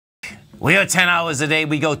We go 10 hours a day.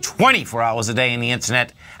 We go 24 hours a day on the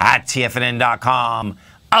internet at TFNN.com.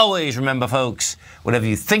 Always remember, folks, whatever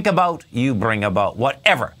you think about, you bring about.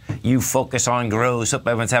 Whatever you focus on grows. Hope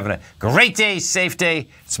everyone's having a great day, safe day.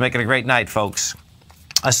 Let's make it a great night, folks.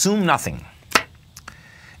 Assume nothing.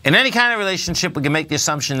 In any kind of relationship, we can make the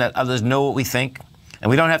assumption that others know what we think,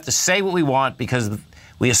 and we don't have to say what we want because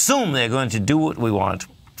we assume they're going to do what we want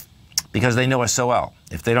because they know us so well.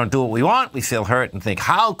 If they don't do what we want, we feel hurt and think,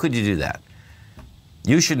 how could you do that?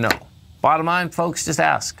 You should know. Bottom line, folks, just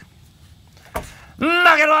ask.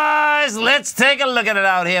 Market-wise, let's take a look at it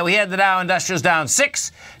out here. We had the Dow Industrials down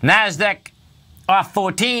 6, NASDAQ off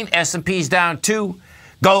 14, S&P's down 2,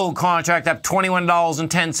 gold contract up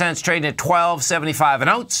 $21.10, trading at $12.75 an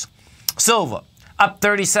ounce. Silver up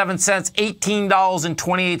 37 cents,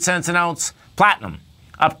 $18.28 an ounce. Platinum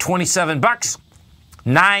up 27 bucks,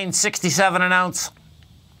 $9.67 an ounce.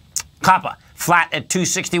 Copper flat at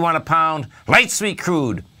 $2.61 a pound. Light sweet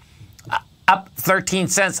crude up 13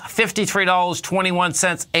 cents,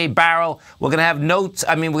 $53.21 a barrel. We're going to have notes.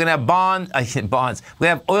 We're going to have bonds. We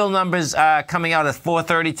have oil numbers coming out at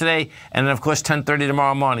 4:30 today, and then, of course, 10:30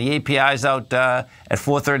 tomorrow morning. The API's out at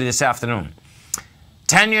 4:30 this afternoon.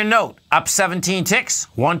 10-year note up 17 ticks,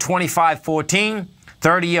 125.14.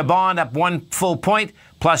 30-year bond up 1 full point,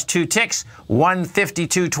 plus 2 ticks,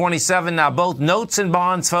 152.27. Now, both notes and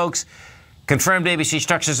bonds, folks, confirmed ABC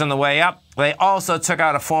structures on the way up. They also took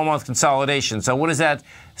out a 4-month consolidation. So what does that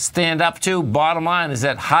stand up to? Bottom line is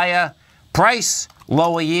that higher price,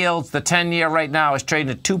 lower yields. The 10-year right now is trading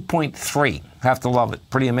at 2.3. Have to love it.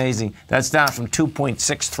 Pretty amazing. That's down from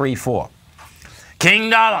 2.634. King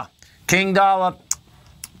dollar. King dollar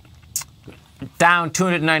down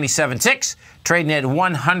 297 ticks, trading at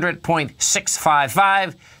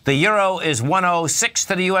 100.655. The euro is 106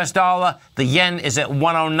 to the U.S. dollar. The yen is at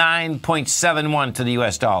 109.71 to the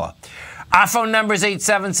U.S. dollar. Our phone number is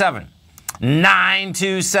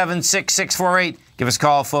 877-927-6648. Give us a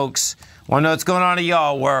call, folks. Want to know what's going on in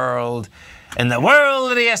your world. In the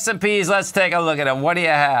world of the S&Ps, let's take a look at it. What do you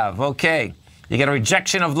have? Okay, you get a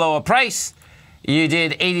rejection of lower price. You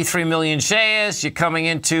did 83 million shares. You're coming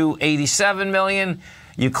into 87 million.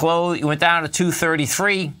 You went down to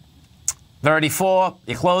 233.34.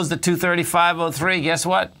 You closed at 235.03. Guess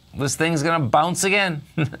what? This thing's going to bounce again.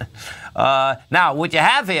 Now, what you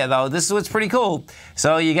have here, though, this is what's pretty cool.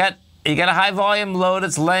 So you got a high volume low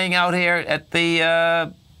that's laying out here at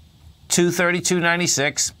the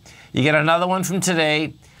 232.96. You get another one from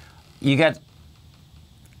today. You got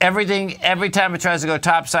everything, every time it tries to go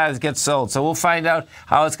topside, it gets sold. So we'll find out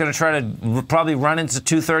how it's going to try to probably run into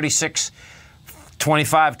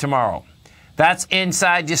 236.25 tomorrow. That's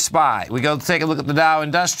inside your SPY. We go take a look at the Dow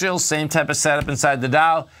Industrial, same type of setup inside the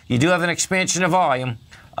Dow. You do have an expansion of volume.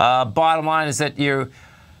 Bottom line is that you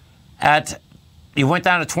went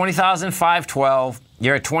down to 20,512.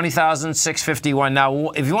 You're at 20,651. Now,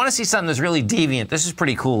 if you want to see something that's really deviant, this is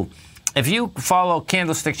pretty cool. If you follow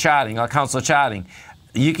candlestick charting or council charting,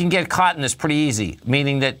 you can get caught in this pretty easy,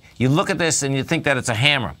 meaning that you look at this and you think that it's a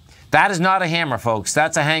hammer. That is not a hammer, folks.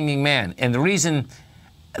 That's a hanging man. And the reason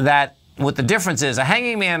that what the difference is, a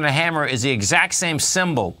hanging man and a hammer is the exact same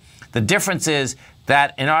symbol. The difference is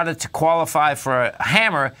that in order to qualify for a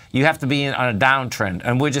hammer, you have to be on a downtrend,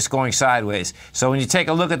 and we're just going sideways. So when you take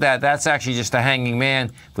a look at that, that's actually just a hanging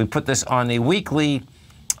man. If we put this on the weekly,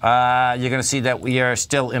 you're going to see that we are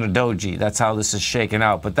still in a doji. That's how this is shaken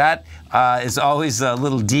out. But that is always a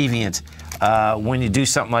little deviant when you do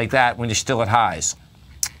something like that, when you're still at highs.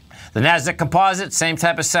 The NASDAQ Composite, same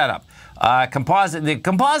type of setup. The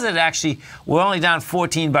composite actually, we're only down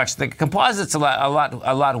 14 bucks. The composite's a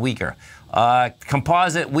lot weaker.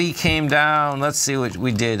 Composite, we came down. Let's see what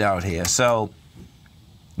we did out here. So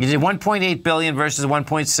you did 1.8 billion versus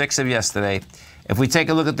 1.6 of yesterday. If we take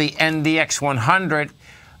a look at the NDX 100,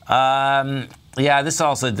 yeah, this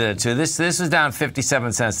also did it too. This was down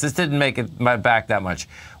 57 cents. This didn't make it back that much.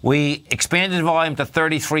 We expanded volume to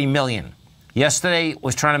 33 million. Yesterday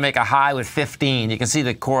was trying to make a high with 15. You can see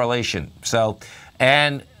the correlation. So,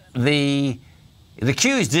 and the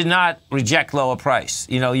Qs did not reject lower price.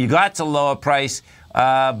 You know, you got to lower price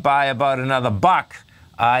by about another buck,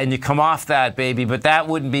 and you come off that, baby. But that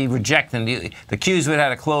wouldn't be rejecting. The Qs would have had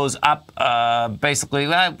to close up basically.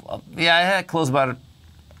 Yeah, I had to close about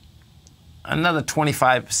another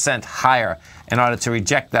 25% higher in order to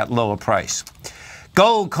reject that lower price.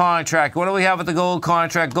 Gold contract. What do we have with the gold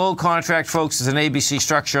contract? Gold contract, folks, is an ABC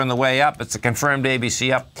structure on the way up. It's a confirmed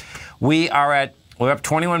ABC up. We're up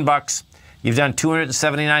 21 bucks. You've done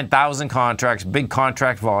 279,000 contracts, big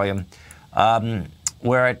contract volume.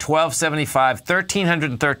 We're at $12.75.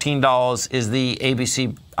 $1,313 is the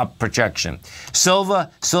ABC up projection. Silver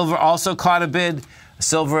also caught a bid.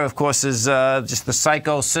 Silver, of course, is just the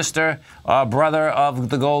psycho sister or brother of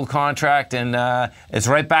the gold contract, and it's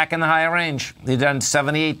right back in the higher range. You've done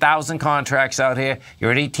 78,000 contracts out here. You're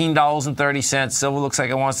at $18.30. Silver looks like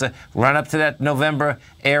it wants to run up to that November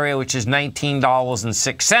area, which is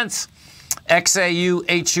 $19.06. XAU,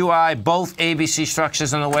 HUI, both ABC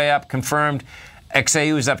structures on the way up, confirmed.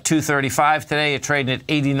 XAU is up 235 today. You're trading at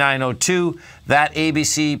 89.02. That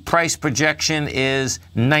ABC price projection is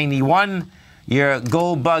 91. Your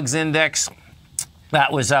gold bugs index,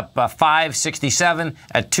 that was up 567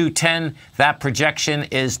 at 210. That projection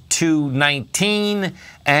is 219.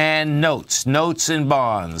 And notes and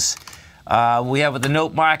bonds. We have the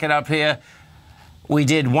note market up here. We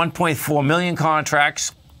did 1.4 million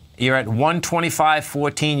contracts. You're at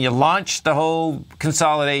 125.14. You launched the whole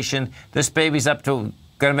consolidation. This baby's up to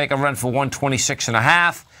going to make a run for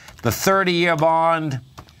 126.5. The 30-year bond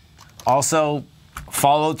also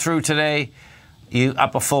followed through today. You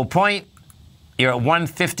up a full point. You're at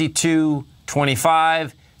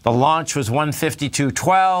 152.25. The launch was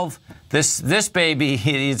 152.12. This baby,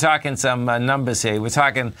 you're talking some numbers here. We're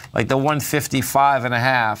talking like the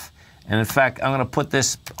 155.5. And in fact, I'm going to put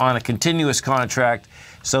this on a continuous contract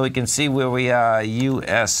so we can see where we are.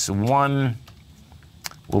 US1.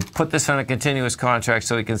 We'll put this on a continuous contract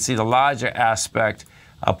so we can see the larger aspect.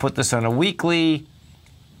 I'll put this on a weekly.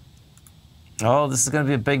 Oh, this is going to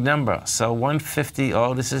be a big number. So 150.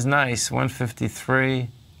 Oh, this is nice. 153,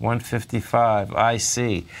 155. I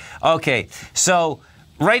see. Okay, so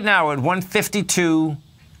right now we're at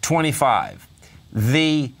 152.25.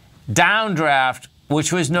 The downdraft,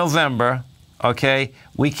 which was November, okay,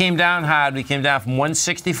 we came down hard. We came down from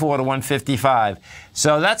 164 to 155.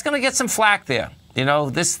 So that's going to get some flack there. You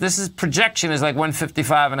know, this is projection is like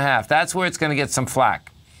 155.5. That's where it's going to get some flack.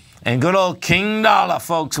 And good old King Dollar,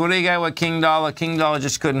 folks. What do you got with King Dollar? King Dollar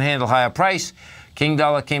just couldn't handle higher price. King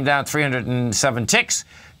Dollar came down 307 ticks,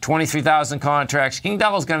 23,000 contracts. King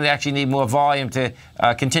Dollar's going to actually need more volume to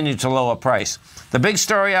continue to lower price. The big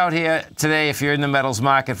story out here today, if you're in the metals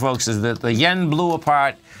market, folks, is that the yen blew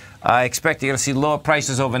apart. I expect you're going to see lower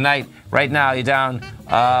prices overnight. Right now, you're down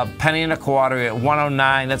a penny and a quarter. You're at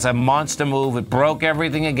 109. That's a monster move. It broke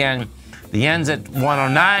everything again. The yen's at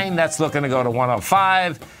 109. That's looking to go to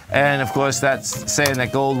 105. And, of course, that's saying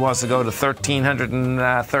that gold wants to go to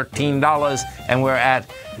 $1,313. And we're at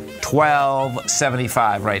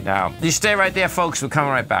 $12.75 right now. You stay right there, folks. We're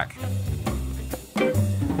coming right back.